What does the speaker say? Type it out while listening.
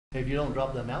If you don't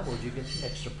drop them elbows, you get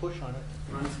extra push on it.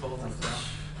 Runs both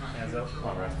hands up.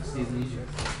 All right. It's even easier.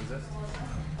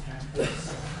 Is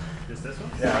this? Just this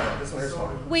one? Yeah, this one here's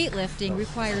fine. Weightlifting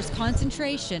requires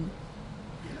concentration,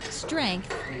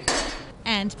 strength,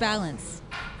 and balance.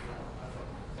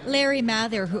 Larry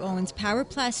Mather, who owns Power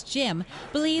Plus Gym,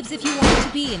 believes if you want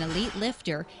to be an elite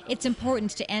lifter, it's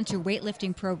important to enter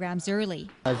weightlifting programs early.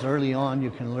 As early on,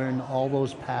 you can learn all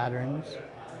those patterns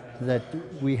that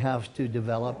we have to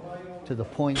develop to the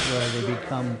point where they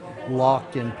become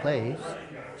locked in place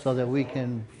so that we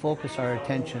can focus our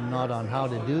attention not on how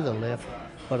to do the lift,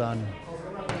 but on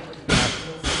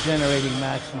generating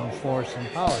maximum force and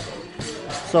power.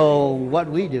 So what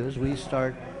we do is we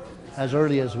start as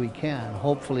early as we can,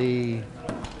 hopefully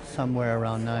somewhere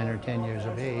around 9 or 10 years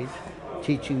of age,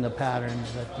 teaching the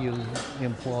patterns that you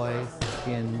employ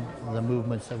in the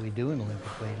movements that we do in Olympic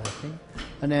weightlifting.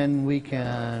 And then we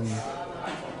can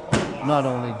not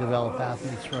only develop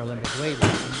athletes for Olympic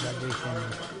weightlifting, but we can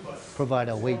provide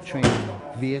a weight training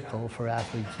vehicle for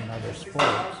athletes in other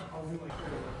sports.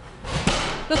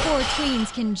 Before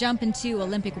tweens can jump into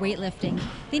Olympic weightlifting,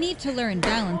 they need to learn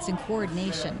balance and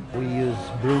coordination. We use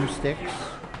broomsticks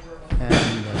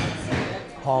and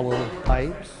hollow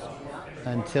pipes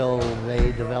until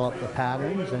they develop the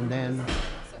patterns, and then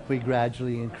we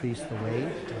gradually increase the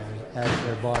weight as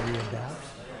their body adapts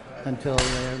until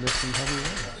they're lifting heavy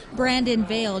weights. Brandon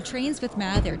Vale trains with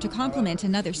Mather to complement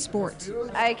another sport.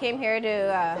 I came here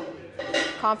to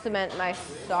complement my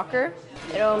soccer.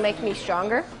 It'll make me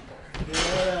stronger.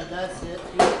 Yeah, that's it.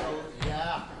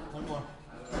 Yeah, one more. All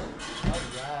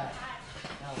right.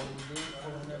 Now what do we do?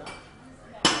 Pulling it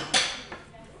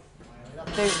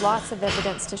up. There's lots of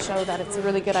evidence to show that it's a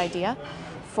really good idea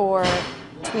for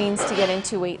tweens to get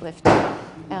into weightlifting,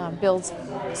 build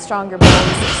stronger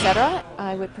bones, etc.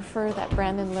 I would prefer that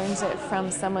Brandon learns it from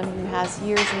someone who has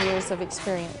years and years of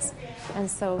experience, and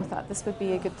so I thought this would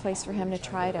be a good place for him to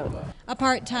try it out. A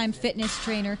part-time fitness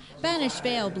trainer, Banish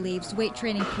Vale believes weight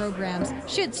training programs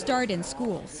should start in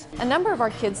schools. A number of our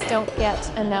kids don't get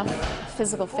enough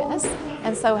physical fitness,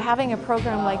 and so having a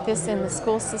program like this in the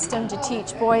school system to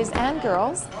teach boys and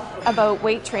girls about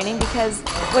weight training, because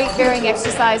weight-bearing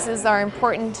exercises are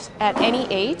important at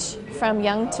any age, from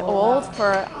young to old,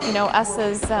 for us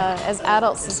as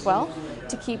adults as well,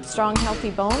 to keep strong, healthy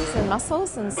bones and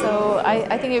muscles. And so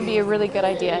I think it would be a really good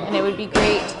idea, and it would be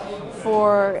great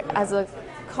as a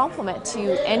complement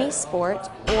to any sport,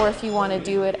 or if you want to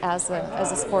do it as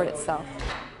a sport itself.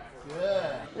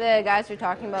 The guys were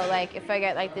talking about, like, if I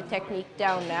get the technique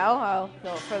down now, I'll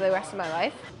know it for the rest of my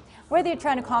life. Whether you're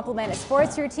trying to complement a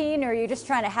sports routine or you're just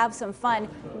trying to have some fun,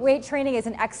 weight training is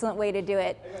an excellent way to do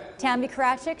it. Tammy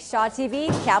Karatchuk, Shaw TV,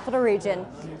 Capital Region.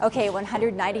 Okay,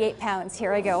 198 pounds,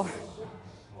 here I go.